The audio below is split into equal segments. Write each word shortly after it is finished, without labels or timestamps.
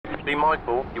Be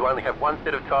mindful, you only have one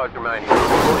set of tires remaining.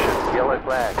 Caution, yellow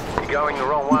flag. You're going the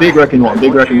wrong way. Big wrecking one,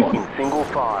 big wrecking one. In single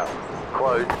file.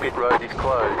 Closed, pit road is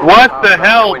closed. What the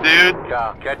hell, dude?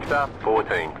 Car, catch up,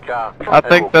 14. Car. I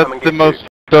think that's the most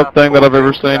up thing that I've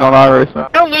ever seen on iRacing. I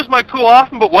don't lose my cool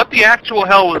often, but what the actual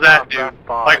hell was that, dude?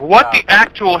 Like, what the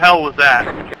actual hell was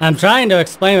that? I'm trying to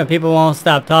explain, but people won't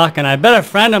stop talking. I bet a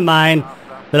friend of mine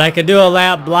that I could do a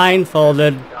lap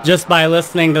blindfolded just by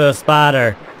listening to the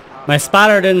spotter. My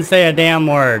spotter didn't say a damn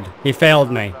word. He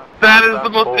failed me. That is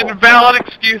the most invalid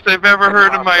excuse I've ever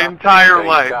heard in my entire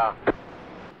life.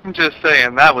 I'm just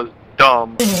saying, that was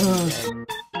dumb.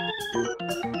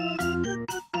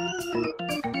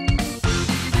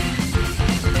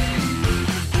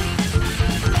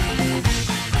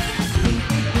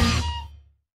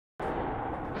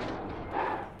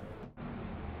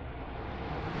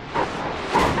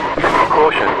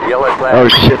 Yellow flag. Oh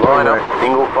shit. Line up,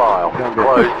 single file.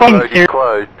 Closed, is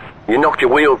closed. You knocked your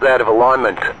wheels out of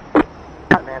alignment.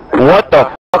 What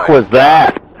the fuck was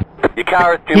that? Your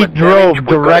car is too He much drove damage.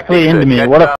 directly into me.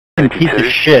 What a fucking piece of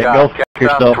shit. Go fuck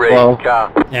yourself, Flo.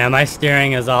 Yeah, my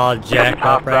steering is all jacked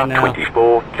up right now.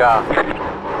 24, car.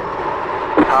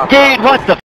 Dude, what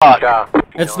the fuck?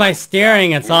 It's my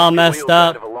steering, it's all messed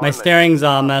up. My steering's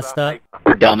all messed up.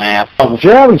 Dumbass. If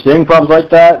you're having steering problems like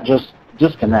that, just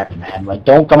disconnect, man. Like,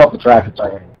 don't come up the track and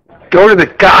try. Go to the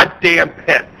goddamn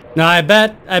pit. No, I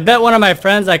bet one of my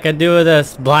friends I could do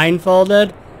this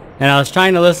blindfolded, and I was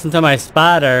trying to listen to my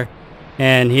spotter,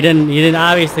 and he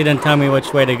obviously didn't tell me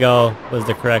which way to go was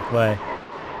the correct way.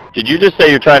 Did you just say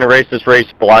you're trying to race this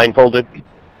race blindfolded?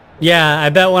 Yeah,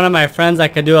 I bet one of my friends I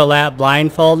could do a lap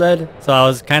blindfolded, so I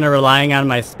was kind of relying on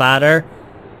my spotter,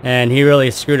 and he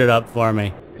really screwed it up for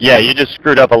me. Yeah, you just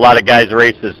screwed up a lot of guys'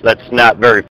 races. That's not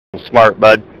very smart,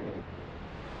 bud.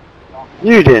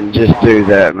 You didn't just do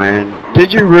that, man.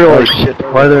 Did you really?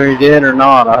 Whether he did or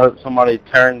not, I hope somebody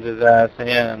turns his ass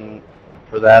in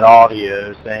for that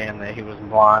audio saying that he was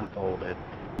blindfolded.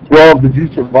 Well, did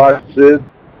you survive, Sid?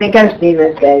 I think I've seen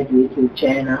this guy's YouTube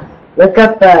channel. Look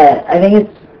up, I think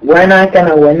it's We're Not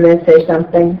Gonna Win This or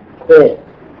something, but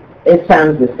it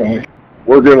sounds the same.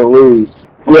 We're gonna lose.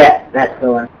 Yeah, that's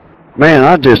the one. Man,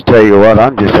 I'll just tell you what,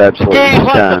 I'm just absolutely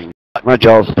stunned. My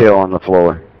jaw's still on the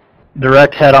floor.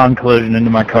 Direct head-on collision into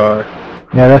my car.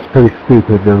 Yeah, that's pretty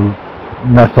stupid to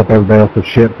mess up everybody else's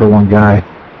shit for one guy.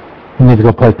 He needs to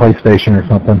go play PlayStation or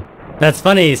something. That's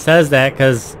funny he says that,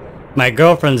 because my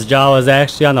girlfriend's jaw was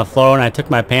actually on the floor when I took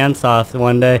my pants off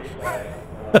one day.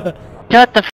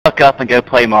 Shut the fuck up and go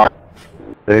play Mario.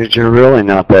 Dude, you're really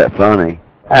not that funny.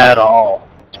 At all.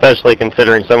 Especially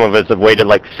considering some of us have waited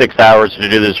like 6 hours to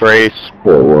do this race.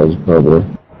 It was, probably.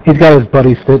 He's got his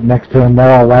buddies sitting next to him.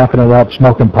 They're all laughing it up,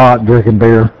 smoking pot, drinking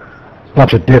beer.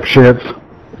 Bunch of dipshits.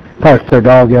 Parked their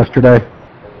dog yesterday.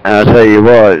 I'll tell you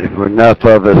what, if enough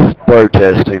of us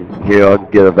protesting, he'll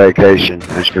get a vacation,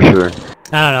 that's for sure. I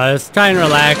don't know, I was trying to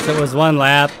relax. It was one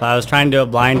lap. I was trying to do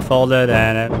it blindfolded,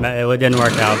 and it didn't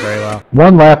work out very well.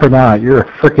 One lap or not, you're a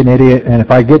freaking idiot, and if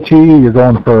I get to you, you're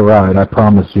going for a ride, I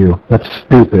promise you. That's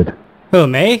stupid. Who,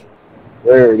 me?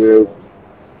 There it is.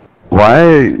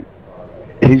 Why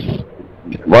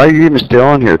are you even still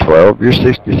on here, 12? You're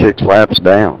 66 laps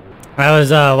down. I was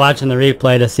watching the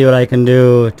replay to see what I can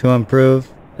do to improve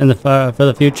in the for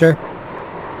the future.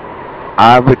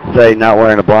 I would say not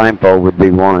wearing a blindfold would be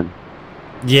one.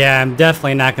 Yeah, I'm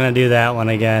definitely not going to do that one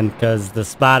again, because the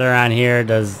spotter on here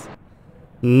does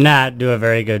not do a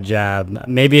very good job.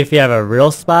 Maybe if you have a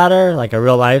real spotter, like a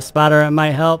real life spotter, it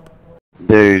might help.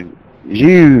 Dude,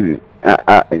 no,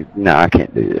 I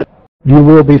can't do this. You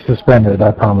will be suspended, I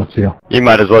promise you. You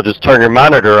might as well just turn your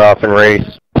monitor off and race.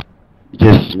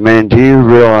 Just, man, do you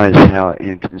realize how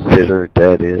inconsiderate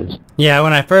that is? Yeah,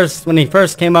 when he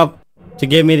first came up to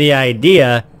give me the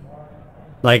idea,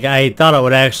 like, I thought it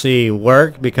would actually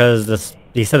work because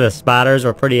he said the spotters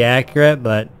were pretty accurate,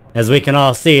 but as we can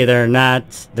all see, they're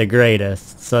not the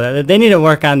greatest. So they need to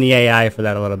work on the AI for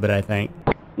that a little bit, I think.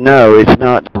 No, it's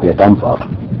not. Yeah, dumb fuck.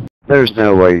 There's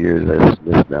no way you're this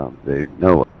dumb, dude.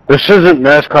 No way. This isn't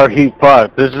NASCAR Heat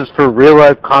 5. This is for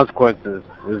real-life consequences.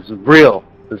 This is real.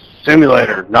 This is a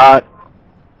simulator, not...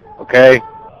 Okay?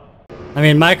 I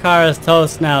mean, my car is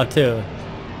toast now, too.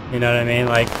 You know what I mean?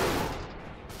 Like...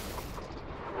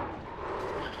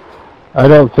 I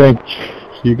don't think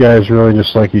you guys really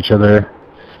just like each other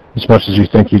as much as you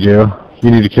think you do.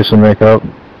 You need to kiss and make up.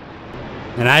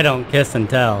 And I don't kiss and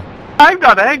tell. I'm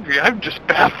not angry, I'm just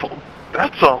baffled.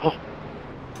 That's all.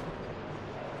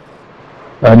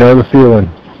 I know the feeling.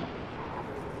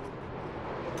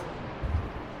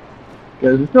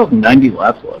 Guys, it still have 90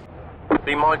 laps left.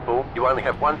 Be mindful, you only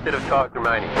have one set of tires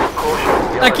remaining.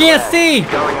 Caution, I can't see!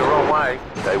 Going the wrong way.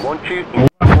 They want you in full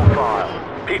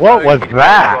file. What was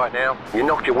that? Right now, you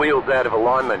knocked your wheels out of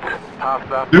alignment.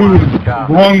 Half up. Dude,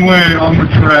 wrong way on the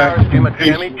track.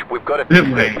 Damage, we've got a Pit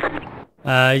lane.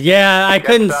 Yeah, I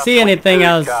couldn't see anything.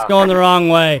 I was going the wrong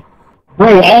way.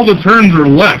 Bro, all the turns are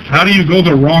left. How do you go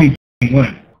the wrong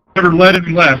way? Never led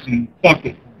any left, and fuck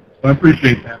it. So I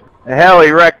appreciate that. Hell,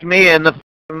 he wrecked me in the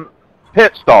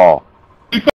pit stall.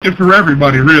 We fucked it for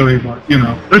everybody, really, but, you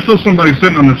know, there's still somebody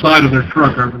sitting on the side of their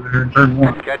truck over there in turn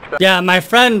 1. Yeah, my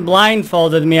friend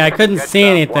blindfolded me. I couldn't see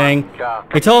anything.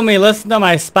 He told me, listen to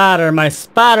my spotter. My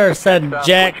spotter said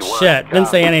jack shit. Didn't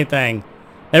say anything.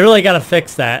 They really gotta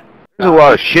fix that. There's a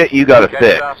lot of shit you gotta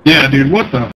fix. Yeah, dude,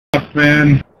 what the fuck,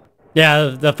 man?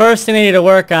 Yeah, the first thing they need to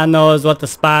work on, though, is what the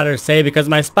spotters say, because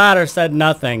my spotter said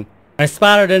nothing. My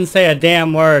spotter didn't say a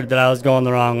damn word that I was going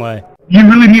the wrong way. You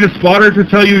really need a spotter to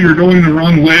tell you you're going the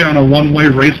wrong way on a one-way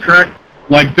racetrack?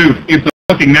 Like, dude, it's a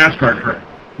fucking NASCAR track.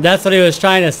 That's what he was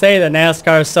trying to say, that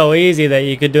NASCAR is so easy that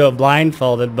you could do it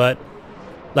blindfolded, but,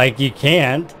 like, you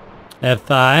can't.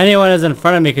 If anyone is in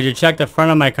front of me, could you check the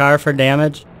front of my car for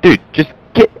damage? Dude, just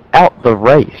get out the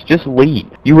race. Just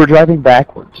leave. You were driving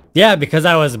backwards. Yeah, because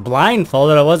I was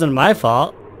blindfolded. It wasn't my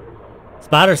fault.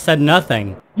 Spotter said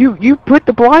nothing. You put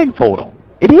the blindfold on.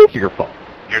 It is your fault.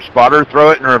 Your spotter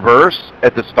throw it in reverse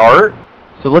at the start?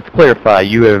 So let's clarify.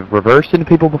 You have reversed into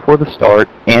people before the start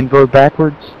and drove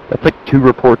backwards? That's like 2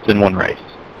 reports in one race.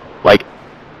 Like,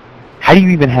 how do you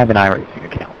even have an iRacing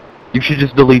account? You should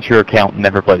just delete your account and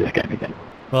never play this game again.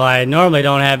 Well, I normally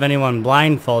don't have anyone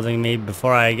blindfolding me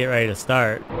before I get ready to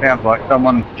start. Sounds like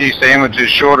someone G sandwiches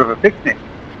short of a picnic.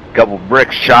 Couple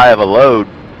bricks shy of a load.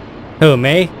 Who,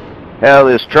 me? Hell,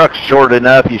 this truck's short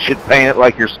enough you should paint it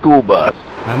like your school bus.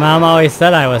 My mom always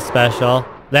said I was special.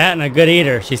 That and a good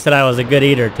eater. She said I was a good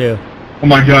eater, too. Oh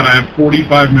my god, I have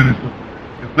 45 minutes.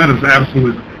 That is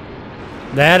absolutely...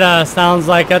 That sounds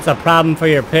like that's a problem for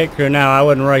your pit crew now. I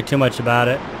wouldn't worry too much about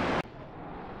it.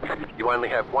 You only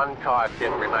have one tire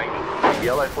set remaining. The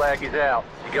yellow flag is out.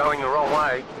 You're going the wrong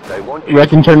way. They want you...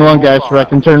 Reckon turn 1, guys.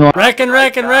 Reckon turn 1.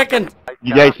 Reckon!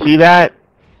 You guys see that?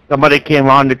 Somebody came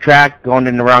on the track going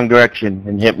in the wrong direction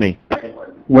and hit me.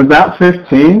 Was that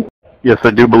 15? Yes,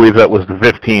 I do believe that was the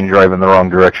 15 driving the wrong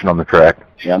direction on the track.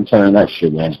 Yeah, I'm turning that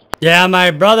shit in. Yeah, my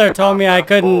brother told me I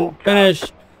couldn't finish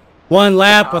one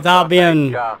lap without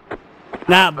being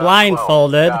not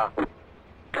blindfolded.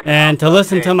 And to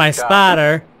listen to my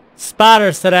spotter,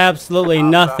 spotter said absolutely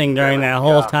nothing during that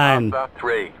whole time.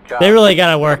 They really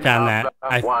gotta work on that.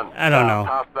 I don't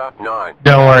know.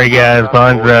 Don't worry, guys.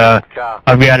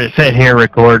 I've got it set here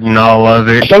recording all of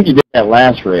it. I think you did that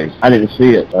last race. I didn't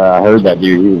see it. I heard that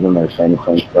dude. He was in there saying the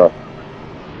same stuff.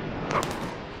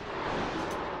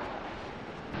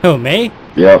 Who, me?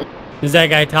 Yep. Who's that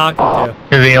guy talking to?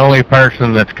 You're the only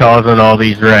person that's causing all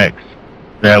these wrecks.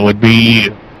 That would be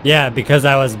you. Yeah, because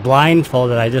I was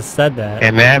blindfolded. I just said that.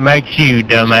 And that makes you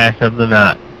dumbass of the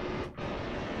night.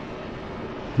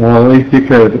 Well, at least you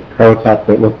could protest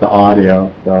it with the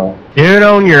audio, so... Do it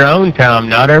on your own time,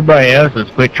 not everybody else's.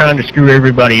 Quit trying to screw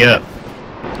everybody up.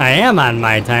 I am on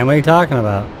my time. What are you talking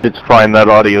about? It's fine, that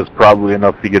audio is probably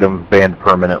enough to get him banned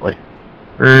permanently.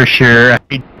 For sure.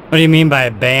 What do you mean by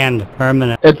banned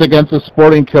permanent? It's against the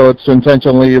sporting codes to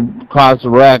intentionally cause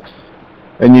wrecks,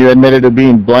 and you admitted to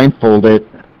being blindfolded.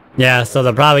 Yeah, so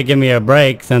they'll probably give me a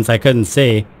break since I couldn't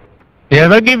see. Yeah,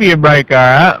 they'll give you a break,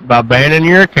 alright, by banning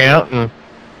your account, and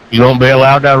you won't be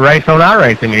allowed to race on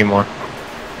iRacing anymore.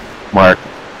 Mark.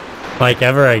 Like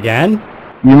ever again?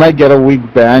 You might get a week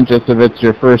ban just if it's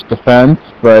your first offense,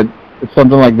 but if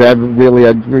something like that really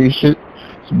egregious,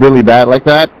 it's really bad like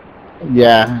that,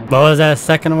 yeah. What was that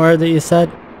second word that you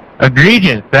said?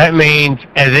 Egregious. That means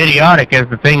as idiotic as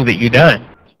the thing that you done.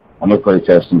 I'm gonna play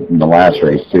testing from the last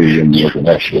race too. You didn't look at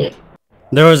that shit.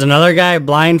 There was another guy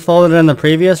blindfolded in the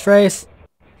previous race?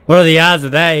 What are the odds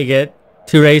of that? You get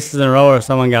 2 races in a row where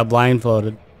someone got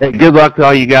blindfolded. Hey, good luck to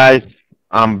all you guys.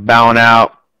 I'm bowing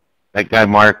out. That guy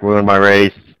Mark ruined my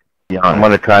race. Yeah, I'm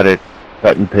going to try to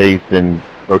cut and paste and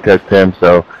protest him,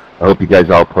 so I hope you guys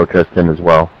all protest him as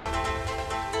well.